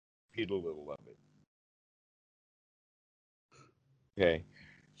repeat a little of it. Okay.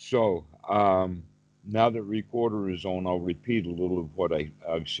 So now that recorder is on, I'll repeat a little of what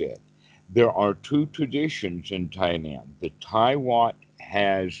I've said. There are two traditions in Thailand. The Thai Wat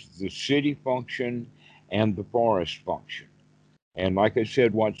has the city function and the forest function. And like I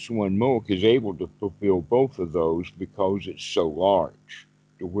said, Wat Suan Mokkh is able to fulfill both of those because it's so large,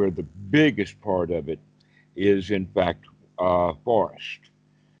 to where the biggest part of it is, in fact, forest.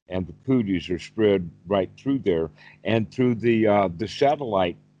 And the cooties are spread right through there. And through the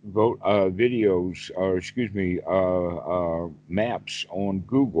satellite videos, or excuse me, maps on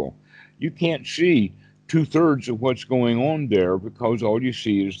Google, you can't see two-thirds of what's going on there because all you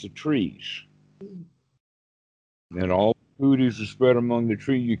see is the trees. And all the cooties are spread among the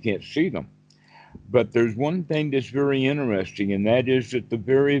trees. You can't see them. But there's one thing that's very interesting, and that is that the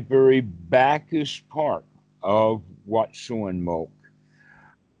very, very backest part of Wat Suan Mokkh,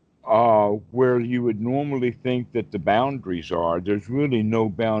 where you would normally think that the boundaries are, there's really no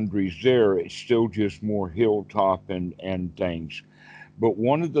boundaries there. It's still just more hilltop and things. But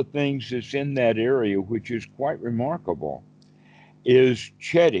one of the things that's in that area, which is quite remarkable, is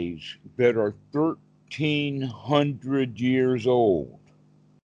chetties that are 1,300 years old.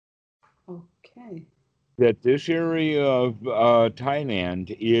 Okay. That this area of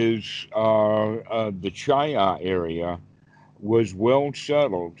Thailand is the Chaya area was well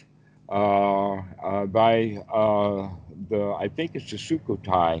settled by the, I think it's the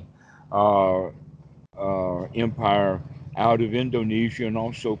Sukhothai uh, Empire out of Indonesia and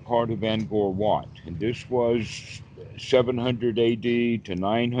also part of Angkor Wat. And this was 700 AD to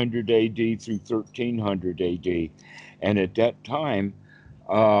 900 AD through 1300 AD. And at that time,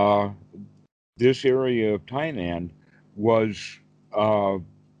 uh, this area of Thailand was uh,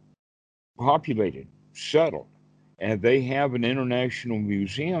 populated, settled, and they have an international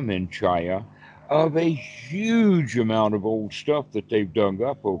museum in China of a huge amount of old stuff that they've dug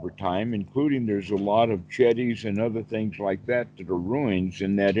up over time, including there's a lot of chetties and other things like that that are ruins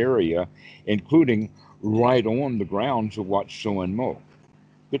in that area, including right on the grounds of Wat Suan Mokkh.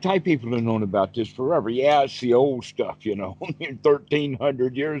 The Thai people have known about this forever. Yeah, it's the old stuff,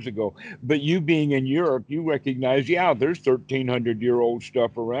 1,300 years ago. But you being in Europe, you recognize, yeah, there's 1,300-year-old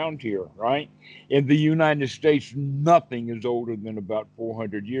stuff around here, right? In the United States, nothing is older than about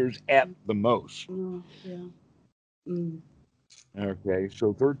 400 years at the most. Oh, yeah. Mm. Okay,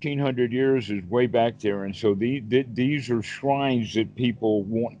 so 1,300 years is way back there. And so these are shrines that people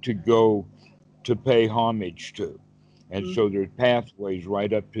want to go to pay homage to. And so there's pathways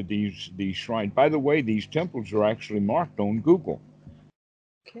right up to these shrines. By the way, these temples are actually marked on Google,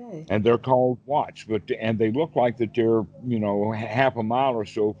 Okay. and they're called Wats, and they look like that they're half a mile or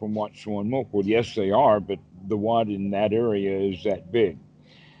so from Wat Suan Mokkh. Well, yes, they are, but the Wat in that area is that big.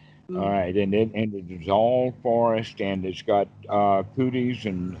 All right, and it is all forest, and it's got cooties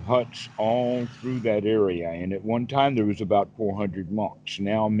and huts all through that area. And at one time there was about 400 monks.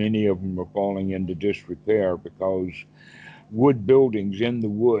 Now many of them are falling into disrepair because wood buildings in the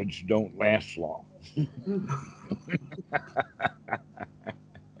woods don't last long.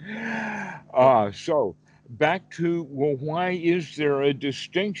 So back to, well, why is there a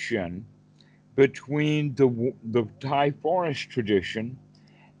distinction between the Thai forest tradition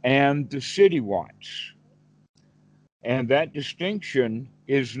and the city Wats? And that distinction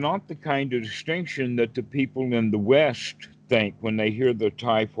is not the kind of distinction that the people in the West think when they hear the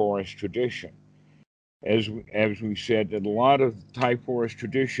Thai forest tradition. As we said, that a lot of Thai forest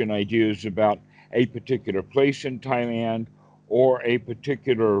tradition ideas about a particular place in Thailand or a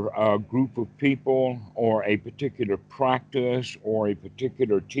particular group of people or a particular practice or a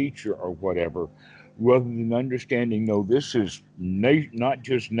particular teacher or whatever, rather than understanding, no, this is not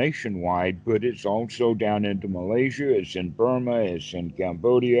just nationwide, but it's also down into Malaysia, it's in Burma, it's in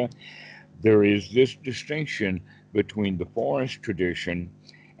Cambodia. There is this distinction between the forest tradition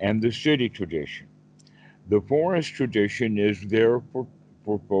and the city tradition. The forest tradition is there for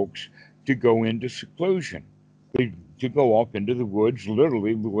folks to go into seclusion, to go off into the woods,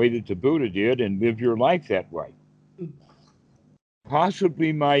 literally the way that the Buddha did, and live your life that way.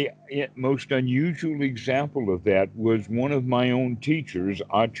 Possibly my most unusual example of that was one of my own teachers,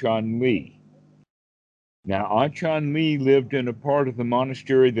 Achan Lee. Now, Achan Lee lived in a part of the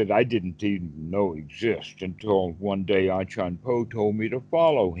monastery that I didn't even know exists until one day Achan Po told me to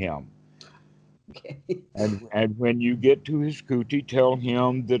follow him. Okay. And when you get to his kuti, tell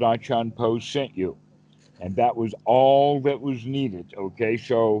him that Achan Po sent you. And that was all that was needed. Okay,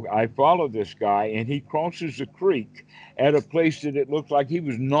 so I follow this guy, and he crosses the creek at a place that it looked like he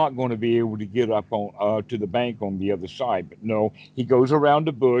was not going to be able to get up on to the bank on the other side. But no, he goes around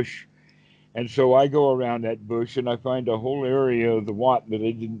a bush, And so I go around that bush and I find a whole area of the Wat that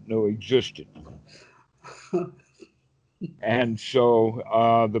I didn't know existed. And so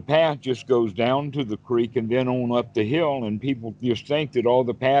the path just goes down to the creek and then on up the hill, and people just think that all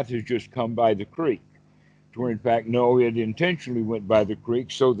the path has just come by the creek. Where in fact, no, it intentionally went by the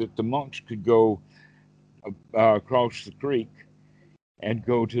creek so that the monks could go across the creek and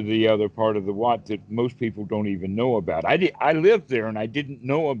go to the other part of the Wat that most people don't even know about. I lived there and I didn't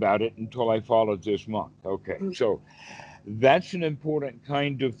know about it until I followed this monk. Okay, so that's an important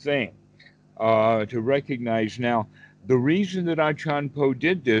kind of thing to recognize. Now, the reason that Achan Po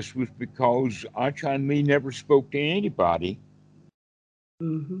did this was because Achan Lee never spoke to anybody,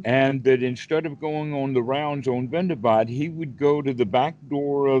 Mm-hmm. and that instead of going on the rounds on Vendabad, he would go to the back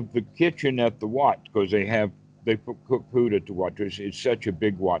door of the kitchen at the Wat because they cook food at the Wat. It's such a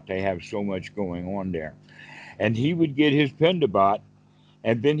big Wat; they have so much going on there, and he would get his pendabat.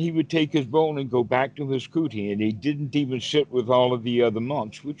 And then he would take his bowl and go back to his kuti, and he didn't even sit with all of the other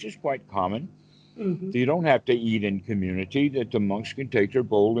monks, which is quite common. Mm-hmm. So you don't have to eat in community, that the monks can take their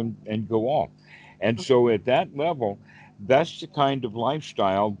bowl and go off. And so at that level, that's the kind of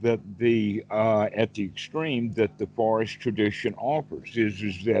lifestyle that the at the extreme that the forest tradition offers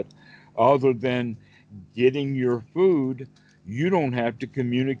is that other than getting your food, you don't have to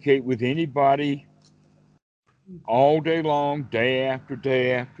communicate with anybody all day long, day after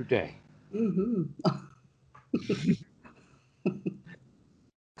day after day. Mm-hmm.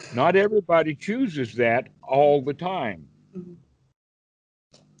 Not everybody chooses that all the time. Mm-hmm.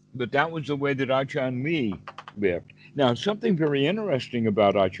 But that was the way that Achan Lee lived. Now, something very interesting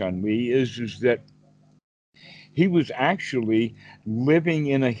about Achan Lee is that he was actually living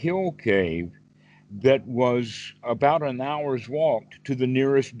in a hill cave that was about an hour's walk to the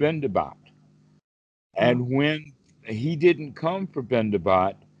nearest Bendabat. Oh, And when he didn't come for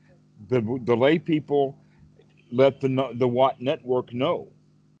Bendabat, the lay people let the Watt network know.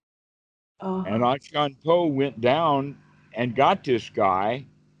 And uh-huh. Achan Po went down and got this guy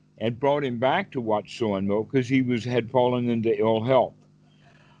and brought him back to Wat Suanmo because he was had fallen into ill health.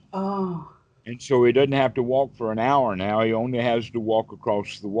 Oh. And so he doesn't have to walk for an hour now. He only has to walk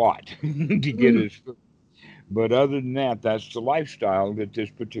across the Wat to get Mm. his food. But other than that, that's the lifestyle that this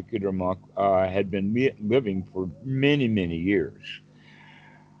particular monk had been living for many, many years.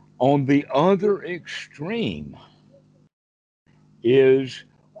 On the other extreme is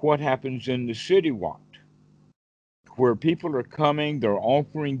what happens in the city Wat, where people are coming, they're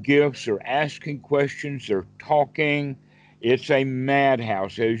offering gifts, they're asking questions, they're talking. It's a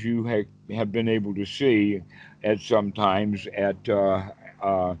madhouse, as you have been able to see at sometimes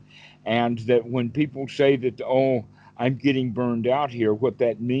uh, and that when people say that, oh, I'm getting burned out here, what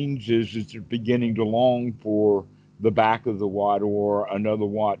that means is they're beginning to long for the back of the Wat or another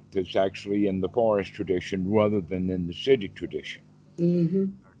Wat that's actually in the forest tradition rather than in the city tradition. Mm-hmm.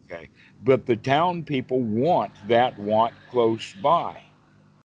 Okay. But the town people want that want close by.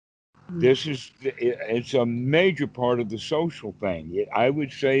 Mm. It's a major part of the social thing. I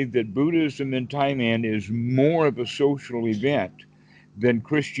would say that Buddhism in Thailand is more of a social event than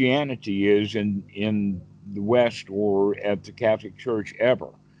Christianity is in the West or at the Catholic Church ever.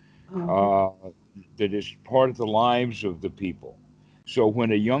 Uh-huh. Uh, that is part of the lives of the people. So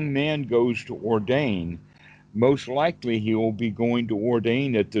when a young man goes to ordain, most likely he will be going to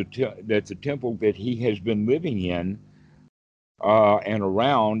ordain at the temple that he has been living in and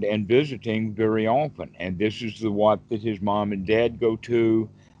around and visiting very often. And this is the Wat that his mom and dad go to.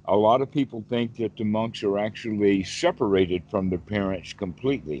 A lot of people think that the monks are actually separated from their parents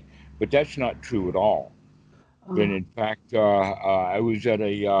completely, but that's not true at all. That Uh, in fact, I was at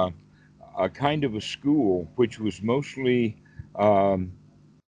a kind of a school which was mostly um,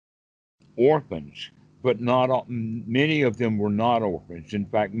 orphans, but not all, many of them were not orphans. In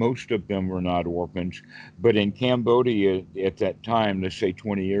fact, most of them were not orphans. But in Cambodia at that time, let's say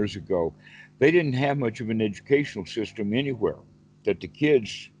 20 years ago, they didn't have much of an educational system anywhere. That the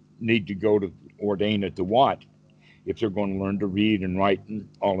kids need to go to ordain at the Wat if they're going to learn to read and write and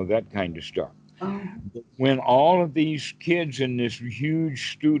all of that kind of stuff. oh. But when all of these kids in this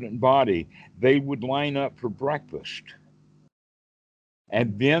huge student body, they would line up for breakfast,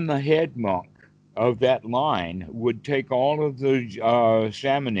 and then the head monk of that line would take all of the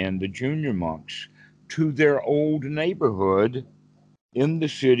salmonin, the junior monks, to their old neighborhood in the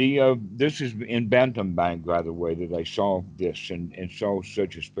city of, this is in Bantam, by the way, that I saw this and saw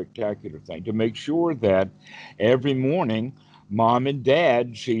such a spectacular thing, to make sure that every morning mom and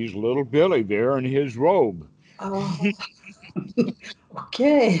dad sees little Billy there in his robe. Oh.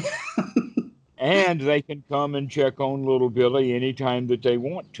 Okay. And they can come and check on little Billy anytime that they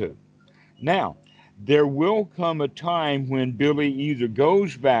want to. Now, there will come a time when Billy either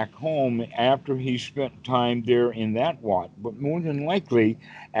goes back home after he's spent time there in that Wat, but more than likely,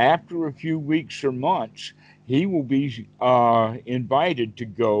 after a few weeks or months, he will be invited to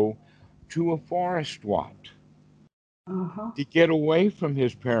go to a forest Wat Uh-huh. to get away from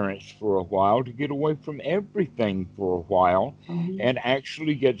his parents for a while, to get away from everything for a while, Um, and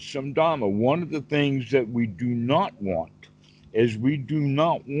actually get some Dhamma. One of the things that we do not want is we do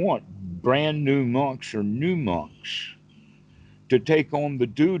not want brand new monks or new monks to take on the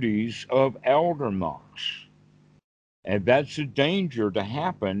duties of elder monks. And that's a danger to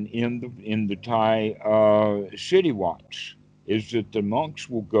happen in the Thai city Wats, is that the monks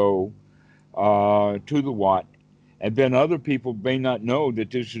will go to the Wat, and then other people may not know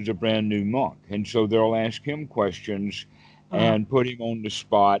that this is a brand new monk, and so they'll ask him questions uh, and put him on the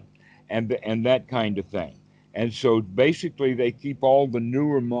spot, and that kind of thing. And so basically, they keep all the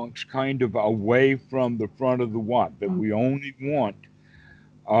newer monks kind of away from the front of the Wat. That mm, we only want,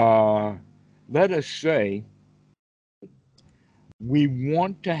 uh, let us say, we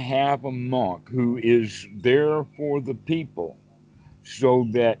want to have a monk who is there for the people so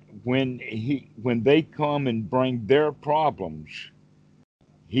that when they come and bring their problems,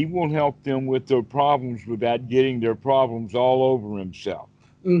 he will help them with their problems without getting their problems all over himself.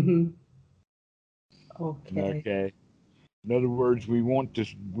 mm-hmm. Okay. Okay. In other words, we want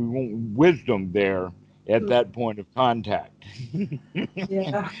wisdom there at Mm, that point of contact.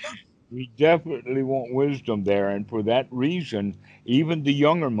 yeah. We definitely want wisdom there, and for that reason, even the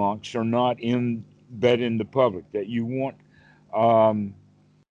younger monks are not in the public. That you want um,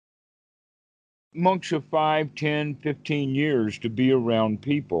 monks of 5, 10, 15 years to be around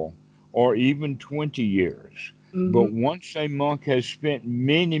people, or even 20 years. Mm-hmm. But once a monk has spent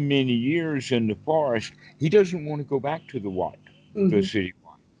many, many years in the forest, he doesn't want to go back to the Mm-hmm. city.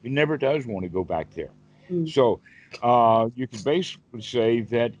 He never does want to go back there. Mm, So you could basically say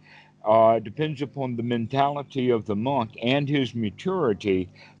that it depends upon the mentality of the monk and his maturity,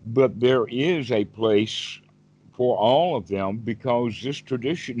 but there is a place for all of them because this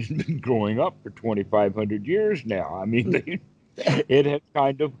tradition has been growing up for 2,500 years now. I mean, mm, it has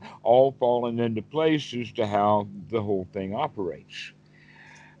kind of all fallen into place as to how the whole thing operates.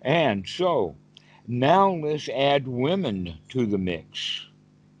 And so now let's add women to the mix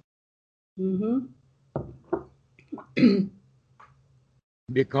mm-hmm.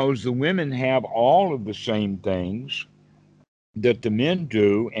 because the women have all of the same things that the men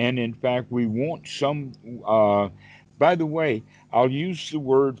do. And in fact, we want some. By the way, I'll use the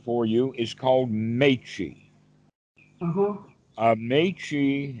word for you. It's called Maechi. Uh-huh.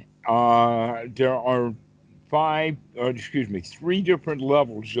 Maechi, there are three different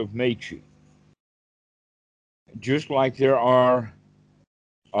levels of Maechi. Just like there are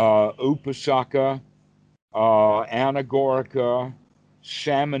Upasaka, Anagorika,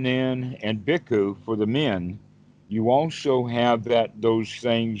 Samanin, and Bhikkhu for the men. You also have those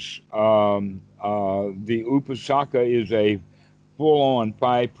things. The Upasaka is a full-on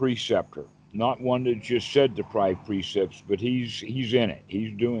five preceptor, not one that just said the five precepts, but he's in it.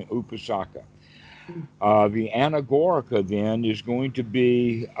 He's doing Upasaka. Mm, The Anagorika then is going to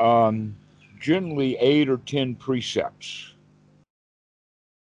be generally 8 or 10 precepts.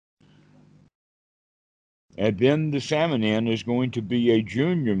 And then the Samanin is going to be a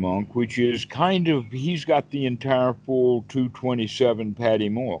junior monk, which is kind of, he's got the entire full 227 Paddy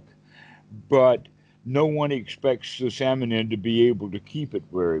Mulk, but no one expects the Samanin to be able to keep it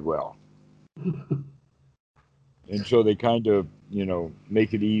very well. And so they kind of,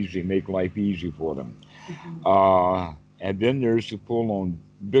 make it easy, make life easy for them. mhm. And then there's the full on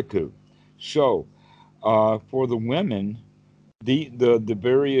Bhikkhu. So for the women, the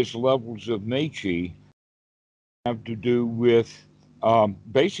various levels of Mechi have to do with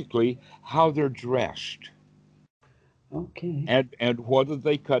basically how they're dressed Okay. and whether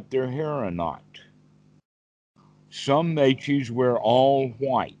they cut their hair or not. Some Mechis wear all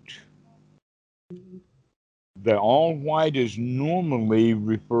white. The all white is normally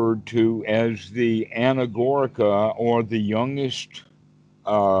referred to as the Anagorika or the youngest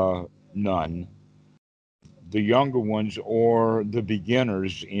nun, the younger ones or the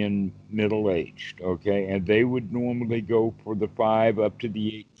beginners in middle aged. Okay, and they would normally go for the five up to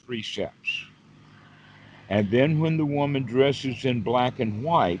the 8 precepts. And then when the woman dresses in black and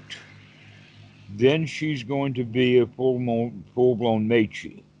white, then she's going to be a full blown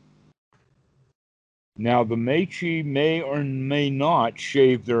Mechi. Now the Mechi may or may not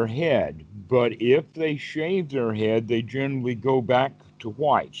shave their head, but if they shave their head, they generally go back to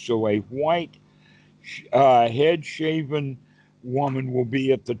white. So a white head shaven woman will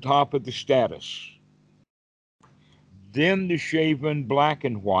be at the top of the status. Then the shaven black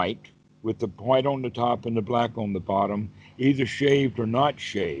and white, with the white on the top and the black on the bottom, either shaved or not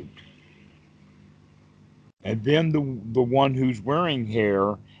shaved. And then the one who's wearing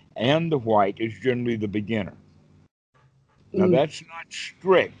hair and the white is generally the beginner. Now Mm. that's not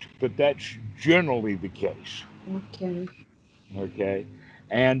strict, but that's generally the case. Okay. Okay,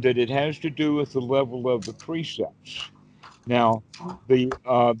 and that it has to do with the level of the precepts. Now, the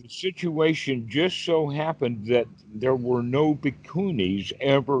situation just so happened that there were no bhikkhunis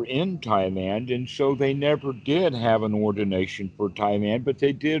ever in Thailand, and so they never did have an ordination for Thailand, but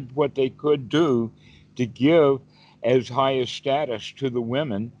they did what they could do to give as high a status to the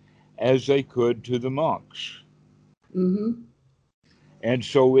women as they could to the monks. Mm-hmm. And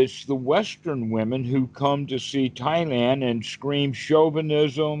so it's the Western women who come to see Thailand and scream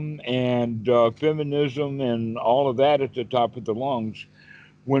chauvinism and feminism and all of that at the top of the lungs,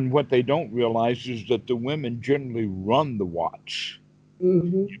 when what they don't realize is that the women generally run the Wats.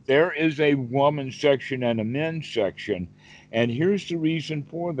 Mm-hmm. There is a woman section and a men's section, and here's the reason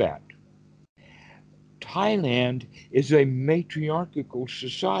for that. Thailand is a matriarchal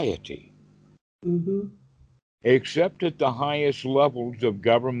society. Mm-hmm. Except at the highest levels of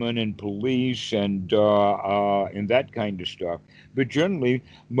government and police and that kind of stuff. But generally,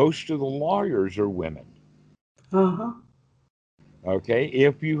 most of the lawyers are women. Uh-huh. Okay,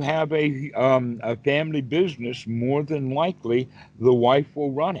 if you have a family business, more than likely the wife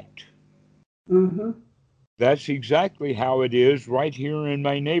will run it. Mm-hmm. That's exactly how it is right here in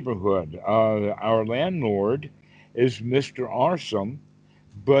my neighborhood. Our landlord is Mr. Arsom,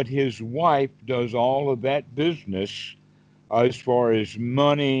 but his wife does all of that business as far as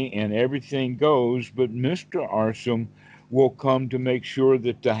money and everything goes, but Mr. Arsom will come to make sure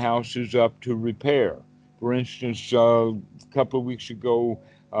that the house is up to repair. For instance, a couple of weeks ago,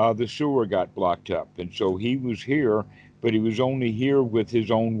 the sewer got blocked up, and so he was here, but he was only here with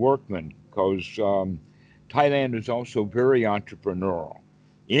his own workmen because Thailand is also very entrepreneurial.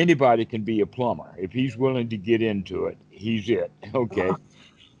 Anybody can be a plumber. If he's willing to get into it, he's it. Okay.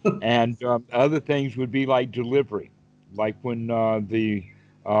 And other things would be like delivery, like when the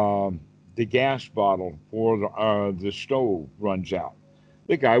gas bottle for the stove runs out.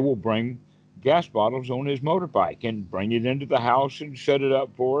 The guy will bring gas bottles on his motorbike and bring it into the house and set it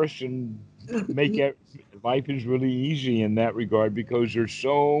up for us and make it. Life is really easy in that regard because there's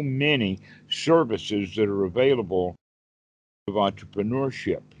so many services that are available of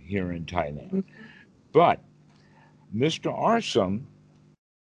entrepreneurship here in Thailand. But Mr. Arsom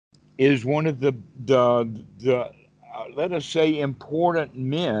is one of the let us say important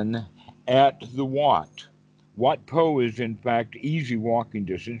men at the Wat. Wat Po is in fact easy walking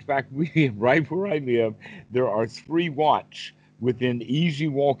distance. In fact, we right where I live, there are three Wats within easy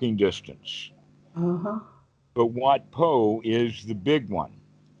walking distance. Uh-huh. But Wat Po is the big one,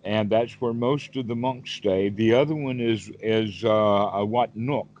 and that's where most of the monks stay. The other one is a Wat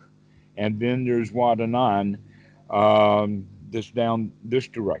Nook, and then there's Wat Anan, that's down this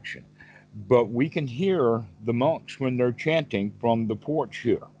direction. But we can hear the monks when they're chanting from the porch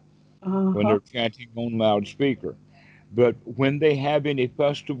here, when Uh-huh. they're chanting on loudspeaker. But when they have any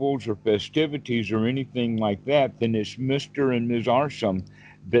festivals or festivities or anything like that, then it's Mr. and Ms. Arsom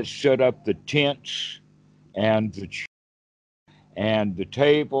that set up the tents and the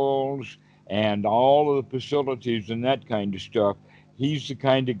tables and all of the facilities and that kind of stuff. He's the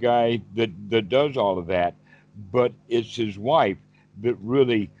kind of guy that does all of that, but it's his wife that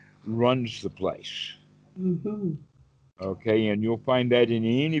really runs the place. Mm-hmm. Okay, and you'll find that in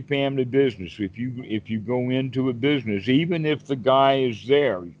any family business. If you go into a business, even if the guy is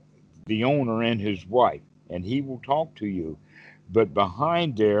there, the owner and his wife, and he will talk to you, but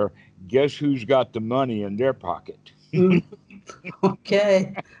behind there, guess who's got the money in their pocket? Mm.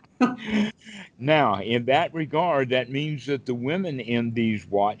 Okay. Now, in that regard, that means that the women in these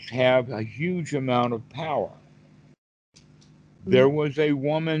Wats have a huge amount of power. Mm. There was a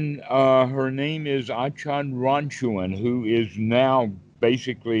woman, her name is Achan Ranchuan, who is now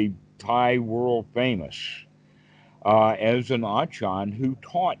basically Thai world famous as an Achan who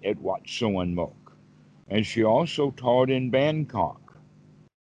taught at Wat Suan Mok. And she also taught in Bangkok.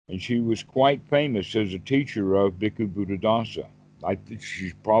 And she was quite famous as a teacher of Bhikkhu Buddhadasa. I think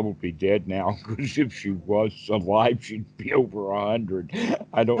she's probably dead now because if she was alive, she'd be over 100.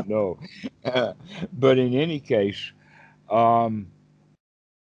 I don't know. But in any case, um,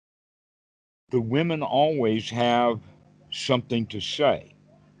 the women always have something to say.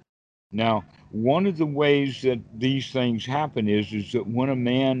 Now, One of the ways that these things happen is that when a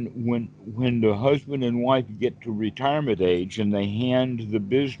man, when the husband and wife get to retirement age and they hand the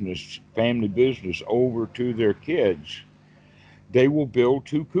business, family business, over to their kids, they will build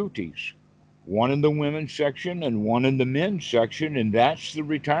two kutis, one in the women's section and one in the men's section, and that's the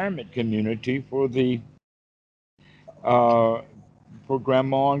retirement community uh, for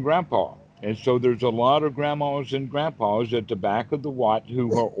grandma and grandpa. And so there's a lot of grandmas and grandpas at the back of the Wat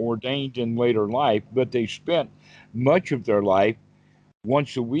who are ordained in later life, but they spent much of their life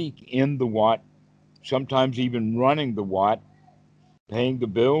once a week in the Wat, sometimes even running the Wat, paying the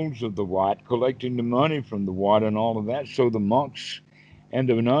bills of the Wat, collecting the money from the Wat, and all of that. So the monks and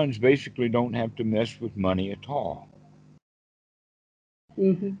the nuns basically don't have to mess with money at all.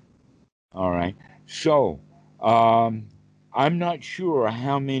 Mm-hmm. All right. So, um, I'm not sure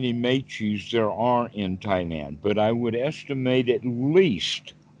how many Maechis there are in Thailand, but I would estimate at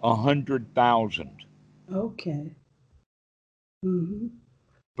least 100,000. Okay. Mm-hmm.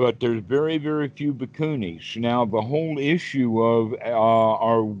 But there's very, very few Bhikkunis. Now, the whole issue of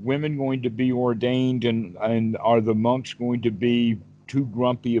are women going to be ordained and are the monks going to be too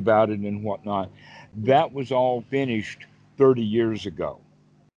grumpy about it and whatnot, that was all finished 30 years ago.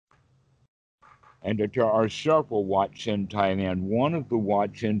 And there are several Wats in Thailand. One of the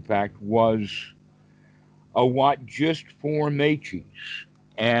Wats, in fact, was a Wat just for Maechis.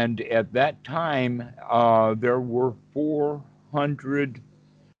 And at that time, there were 400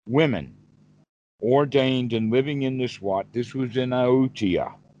 women ordained and living in this Wat. This was in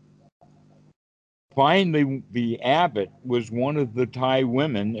Ayutthaya. Finally, the abbot was one of the Thai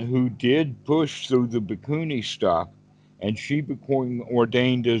women who did push through the Bhikkhuni stuff, and she became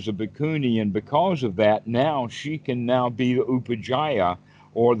ordained as a Bhikkhuni, and because of that, now she can now be the Upajjhaya,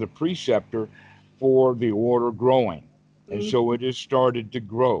 or the preceptor, for the order growing. And so Mm-hmm. it has started to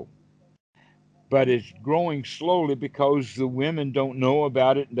grow. But it's growing slowly because the women don't know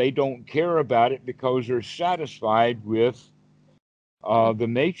about it, they don't care about it because they're satisfied with the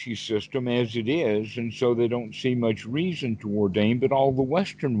Maechi system as it is, and so they don't see much reason to ordain. But all the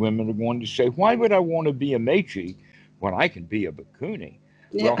Western women are going to say, "Why would I want to be a Maechi when I can be a Bhikkhuni?"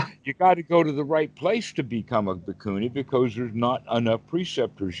 Well, Yeah. you got to go to the right place to become a Bhikkhuni because there's not enough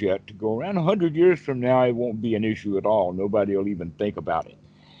preceptors yet to go around. 100 years from now, it won't be an issue at all. Nobody will even think about it.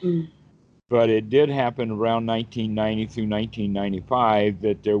 Mm. But it did happen around 1990 through 1995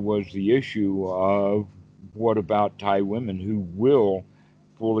 that there was the issue of what about Thai women who will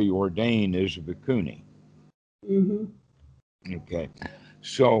fully ordain as a bhikkhuni? Mm-hmm. Okay,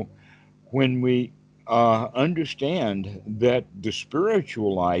 so when we understand that the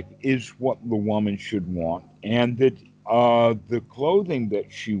spiritual life is what the woman should want, and that the clothing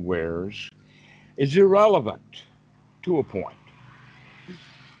that she wears is irrelevant to a point,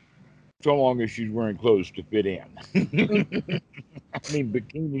 so long as she's wearing clothes to fit in. I mean,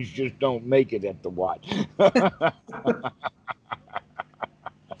 bikinis just don't make it at the Wat.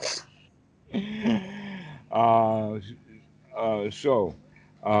 uh, so,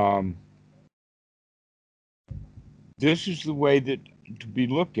 um, this is the way that to be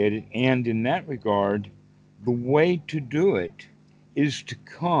looked at it, and in that regard, the way to do it is to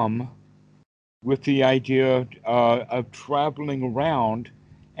come with the idea of traveling around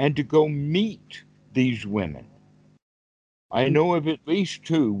and to go meet these women. I know of at least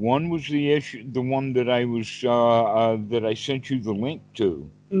two. One was the issue, the one that that I sent you the link to,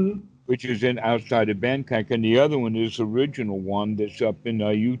 Mm-hmm. which is in outside of Bangkok, and the other one is the original one that's up in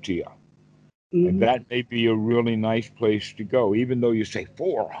Ayutthaya. And Mm-hmm. that may be a really nice place to go, even though you say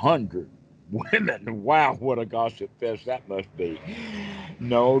 400 women. Wow, what a gossip fest that must be.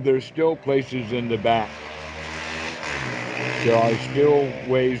 No, there's still places in the back. There are still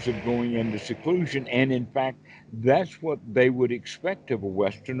ways of going into seclusion, and in fact, that's what they would expect of a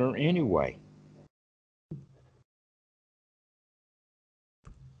Westerner anyway.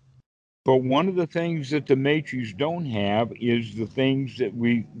 But one of the things that the Maechis don't have is the things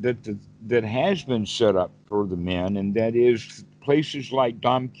that has been set up for the men, and that is places like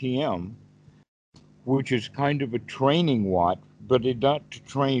Dam Kiem, which is kind of a training wat, but it's not to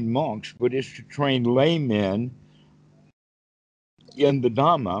train monks, but it's to train laymen in the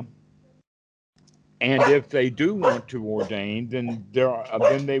Dhamma. And if they do want to ordain, then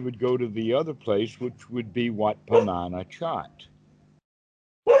they would go to the other place, which would be Wat Panana Chat,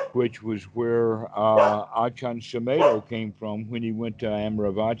 which was where Achan Samedo came from when he went to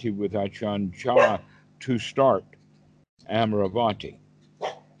Amravati with Achan Cha to start Amravati.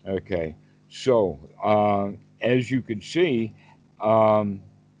 Okay, so as you can see, um,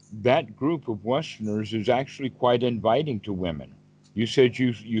 that group of Westerners is actually quite inviting to women. You said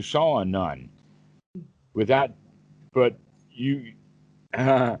you saw a nun. without, but you,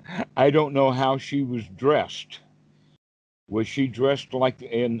 I don't know how she was dressed. Was she dressed like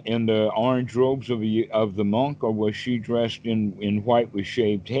in the orange robes of the monk, or was she dressed in white with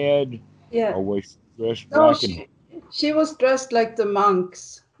shaved head, Yeah. or was she dressed No, black and she was dressed like the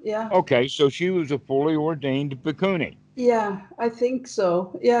monks. Yeah. okay? So she was a fully ordained bhikkhuni. Yeah, I think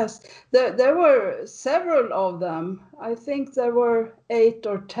so. Yes. There were several of them. I think there were 8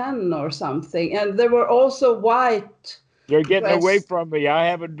 or 10 or something. And they were also white They're getting away dressed. from me. I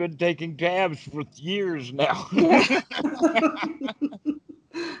haven't been taking tabs for years now. Yeah.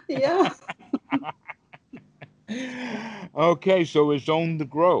 Yeah. Okay, so it's on the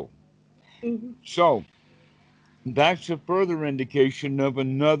grow. Mhm. So that's a further indication of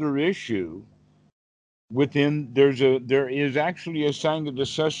another issue within there is actually a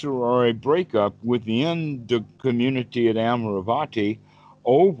sangha or a breakup within the community at Amaravati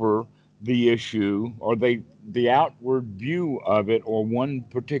over the issue or the outward view of it or one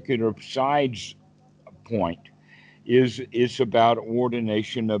particular side's point is it's about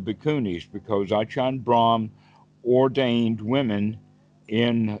ordination of bhikkhunis because Ajahn Brahm ordained women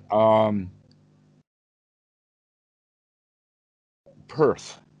in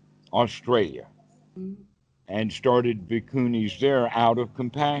Perth, Australia, Mhm. and started bhikkhunis there out of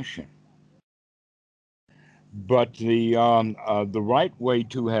compassion. But the right way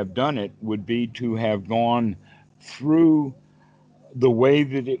to have done it would be to have gone through the way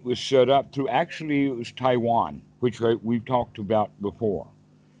that it was set up through. Actually, it was Taiwan, which we've talked about before.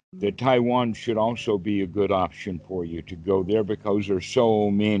 That Taiwan should also be a good option for you to go there because there's so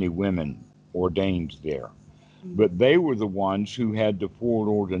many women ordained there. Mhm. But they were the ones who had the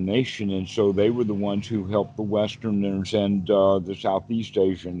forward ordination, and so they were the ones who helped the Westerners and the Southeast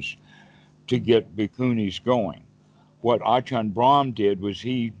Asians to get bhikkhunis going. What Ajahn Brahm did was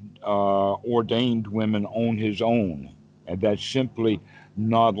he ordained women on his own, and that's simply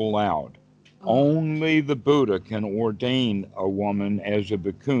not allowed. Oh. Only the Buddha can ordain a woman as a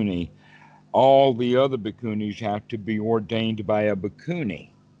bhikkhuni. All the other bhikkhunis have to be ordained by a bhikkhuni.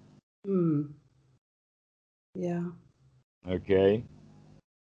 Mm. Yeah. Okay,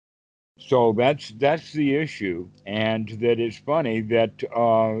 so that's the issue, and that it's funny that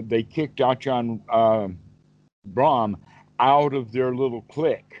they kicked Ajahn Brahm out of their little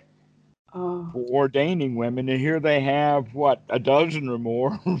clique Oh. for ordaining women, and here they have what a dozen or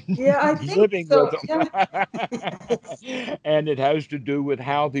more Yeah, I think living with so. them, Yeah. Yes. and it has to do with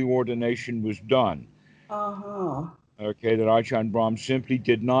how the ordination was done. Uh-huh. Okay, that Ajahn Brahm simply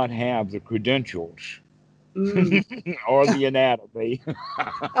did not have the credentials Mm. or the anatomy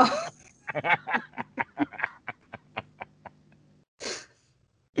Oh.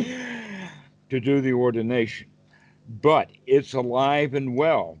 to do the ordination. But it's alive and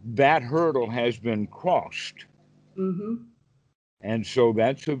well. That hurdle has been crossed. Mm-hmm. And so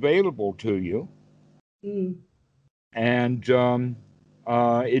that's available to you. Mm. And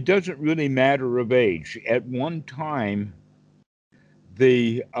it doesn't really matter of age. At one time,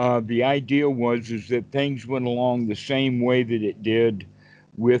 the idea was is that things went along the same way that it did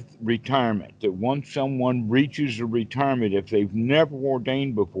with retirement. That once someone reaches a retirement, if they've never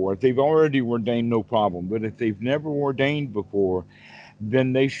ordained before, if they've already ordained, no problem. But if they've never ordained before,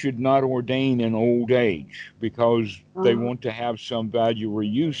 then they should not ordain in old age because they Uh-huh. want to have some value or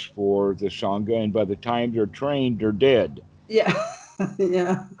use for the sangha. And by the time they're trained, they're dead. Yeah.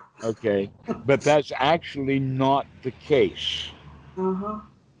 Yeah. Okay, but that's actually not the case. Uh-huh.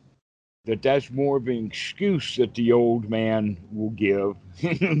 That's more of an excuse that the old man will give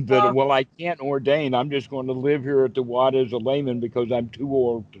that, Uh, well, I can't ordain. I'm just going to live here at the Wat as a layman because I'm too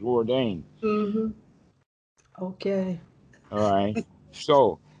old to ordain. mm-hmm. Okay. All right.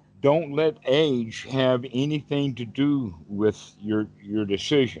 So don't let age have anything to do with your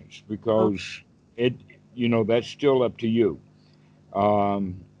decisions Uh, because it, that's still up to you.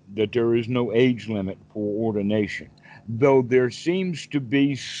 That there is no age limit for ordination, though there seems to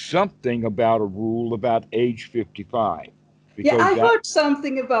be something about a rule about age 55, yeah, because I that, heard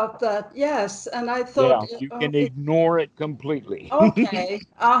something about that. Yes, and I thought, yeah, you oh, can ignore it completely. okay.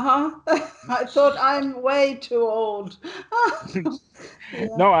 Uh-huh. I thought I'm way too old. Yeah.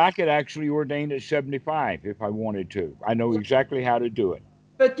 No, I could actually ordain at 75 if I wanted to. I know Yeah. exactly how to do it.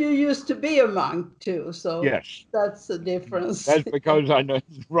 But you used to be a monk too, so Yes, that's the difference. that's because I know,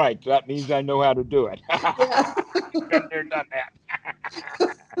 right. That means I know how to do it. Yeah. Been there, done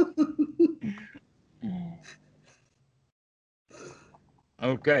that.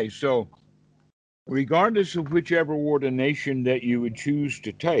 Okay, so regardless of whichever ordination that you would choose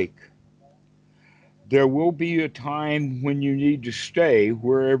to take, There will be a time when you need to stay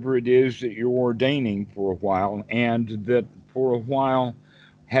wherever it is that you're ordaining for a while, and that for a while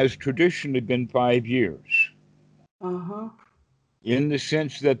has traditionally been 5 years, Uh-huh. in the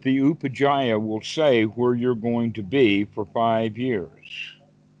sense that the Upajjhaya will say where you're going to be for 5 years.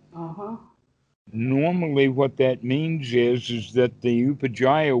 Uh-huh. Normally, what that means is that the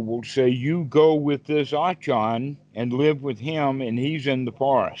Upajjhaya will say, you go with this Achan and live with him, and he's in the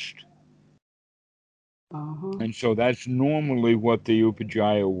forest. Uh-huh. And so that's normally what the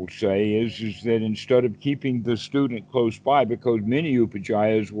Upajjhaya will say is that instead of keeping the student close by, because many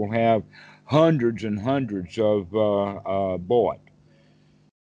Upajjhayas will have hundreds and hundreds of bought.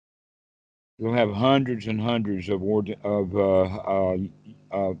 You'll have hundreds and hundreds of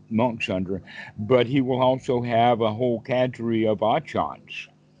monks under, but he will also have a whole cadre of Achans.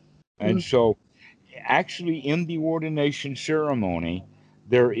 And Mm. so, actually, in the ordination ceremony,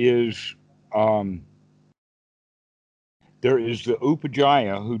 there is um, there is the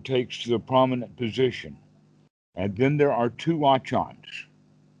Upajjhaya who takes the prominent position, and then there are two Achans.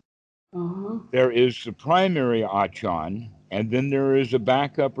 Uh-huh. There is the primary Achan, and then there is a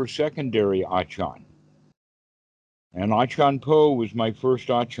backup or secondary Achan. And Achan Po was my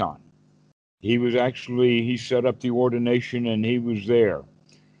first Achan. He set up the ordination and he was there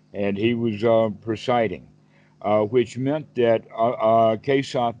and he was presiding, which meant that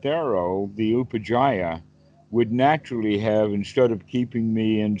Kesathero, the Upajjhaya, would naturally have, instead of keeping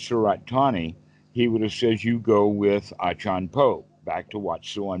me in Surat Thani, he would have said, you go with Achan Po back to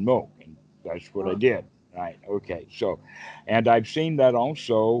Wats and Mok. And that's what I did. Right. Okay. So, and I've seen that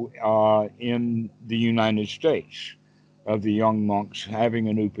also in the United States of the young monks having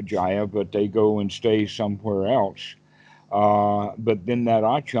an upajjhaya, but they go and stay somewhere else. But then that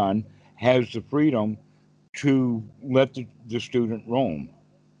achan has the freedom to let the student roam.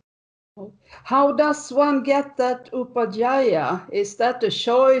 How does one get that upajjhaya? Is that a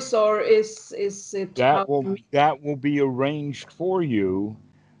choice, or is it how you meet? That will be arranged for you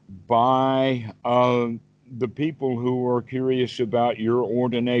by the people who are curious about your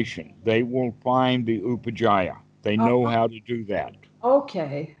ordination. They will find the upajjhaya. They know Uh-huh. how to do that.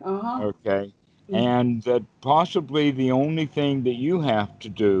 Okay. Uh-huh. Okay. Mm. And that possibly the only thing that you have to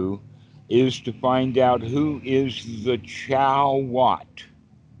do is to find out who is the Chow Wat.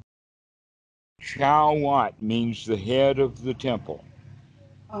 Chow Wat means the head of the temple.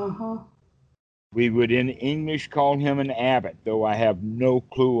 Uh-huh. We would in English call him an abbot, though I have no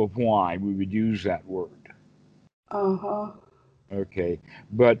clue of why we would use that word. Uh-huh. Okay.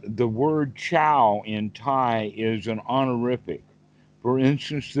 But the word Chow in Thai is an honorific. For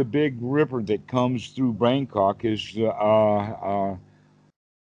instance, the big river that comes through Bangkok is the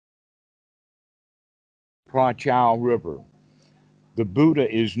Pra Chao River. The Buddha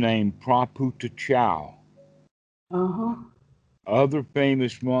is named Praputa Chao. Uh-huh. Other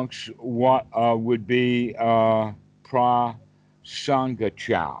famous monks would be Pra Sangha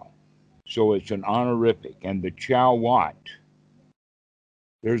Chao. So it's an honorific. And the Chao Wat.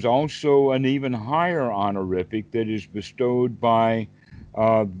 There's also an even higher honorific that is bestowed by,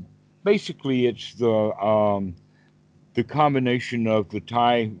 uh, basically, it's the combination of the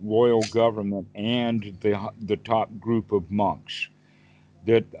Thai royal government and the top group of monks.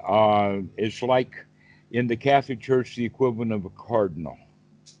 That it's like in the Catholic Church the equivalent of a cardinal,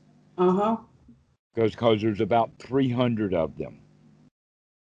 Uh-huh. because there's about 300 of them,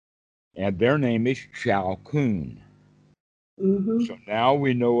 and their name is Chao Kun. So Mm-hmm. now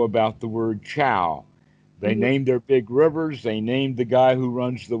we know about the word Chow. They Mm-hmm. named their big rivers. They named the guy who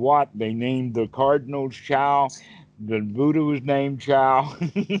runs the Wat. They named the cardinals Chow. The Buddha was named Chow.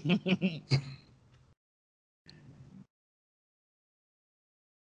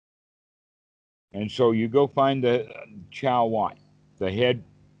 And so you go find the Chow Wat, the head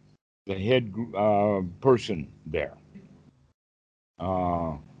person there.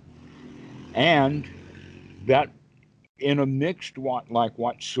 Uh, and that in a mixed Wat like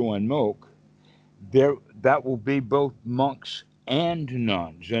Wat and Moke, there that will be both monks and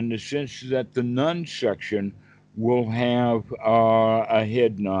nuns, in the sense that the nun section will have a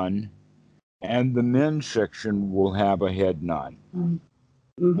head nun, and the men's section will have a head nun.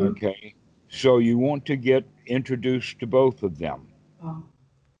 Mm-hmm. Okay, so you want to get introduced to both of them. Oh.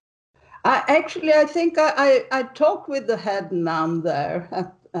 I think I talked with the head nun there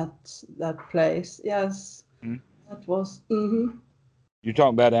at that place. Yes, Hmm? that was. Mm-hmm. You're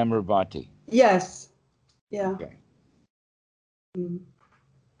talking about Amravati. Yes. Yeah. Okay. Mm.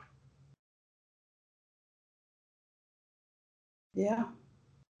 Yeah.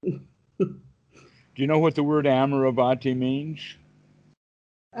 Do you know what the word Amaravati means?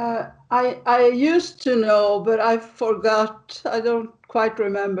 I used to know, but I forgot. I don't quite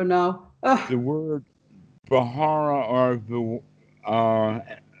remember now. The word Vihara or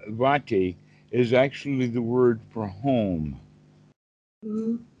Vati is actually the word for home,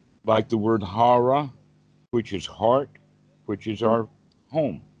 Mm, like the word Hara, which is heart, which is our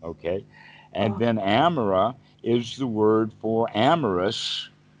home, okay? And uh, then Amara is the word for amorous,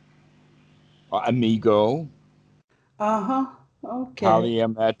 amigo, uh-huh. Okay.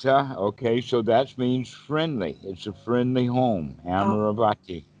 Kaliameta, okay? So that means friendly. It's a friendly home, Uh,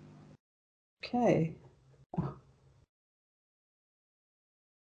 Amaravati. okay.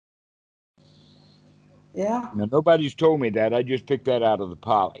 Yeah. Now, nobody's told me that. I just picked that out of the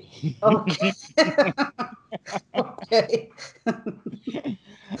Pali. Okay. Okay.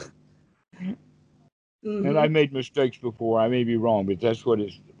 And I Mm-hmm. made mistakes before. I may be wrong, but that's what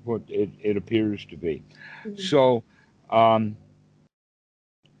it appears to be. Mm-hmm. So, um,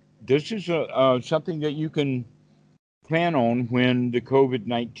 this is something that you can plan on when the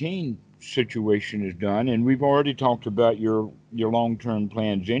COVID-19 situation is done. And we've already talked about your long-term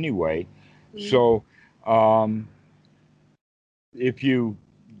plans anyway. So, um, if you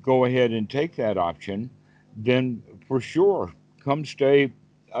go ahead and take that option, then for sure, come stay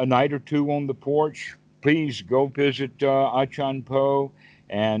a night or two on the porch. Please go visit Achan Po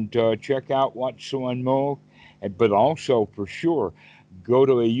and check out Wats Mo. But also, for sure, go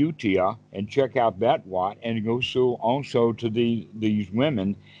to Ayutthaya and check out that Wat and go so also to these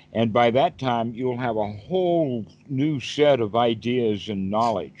women. And by that time, you'll have a whole new set of ideas and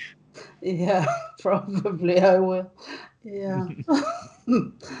knowledge. Yeah, probably I will. Yeah.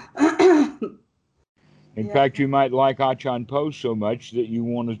 In Yeah. fact, you might like Achan Po so much that you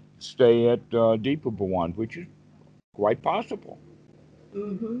want to stay at Deepa Bhawan, which is quite possible.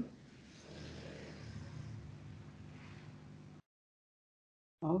 Mm-hmm.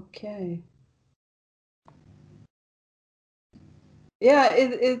 Okay. Yeah,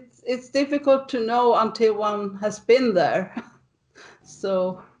 it's difficult to know until one has been there.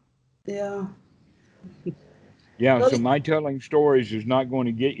 So, yeah. Yeah, so Those, my telling stories is not going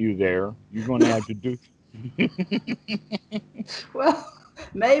to get you there. You're going to have to do. well,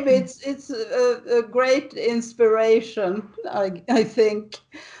 maybe it's a great inspiration, I think.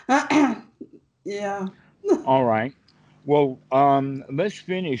 Yeah. All right. Well, let's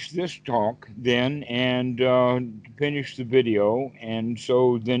finish this talk then and finish the video. And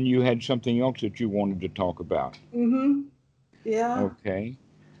so then you had something else that you wanted to talk about. Mm-hmm. Yeah. Okay.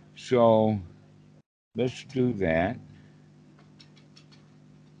 So let's do that.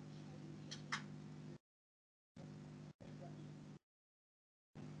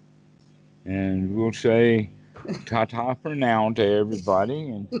 And we'll say ta ta for now to everybody.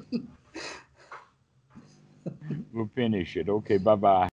 And we'll finish it. Okay, bye bye.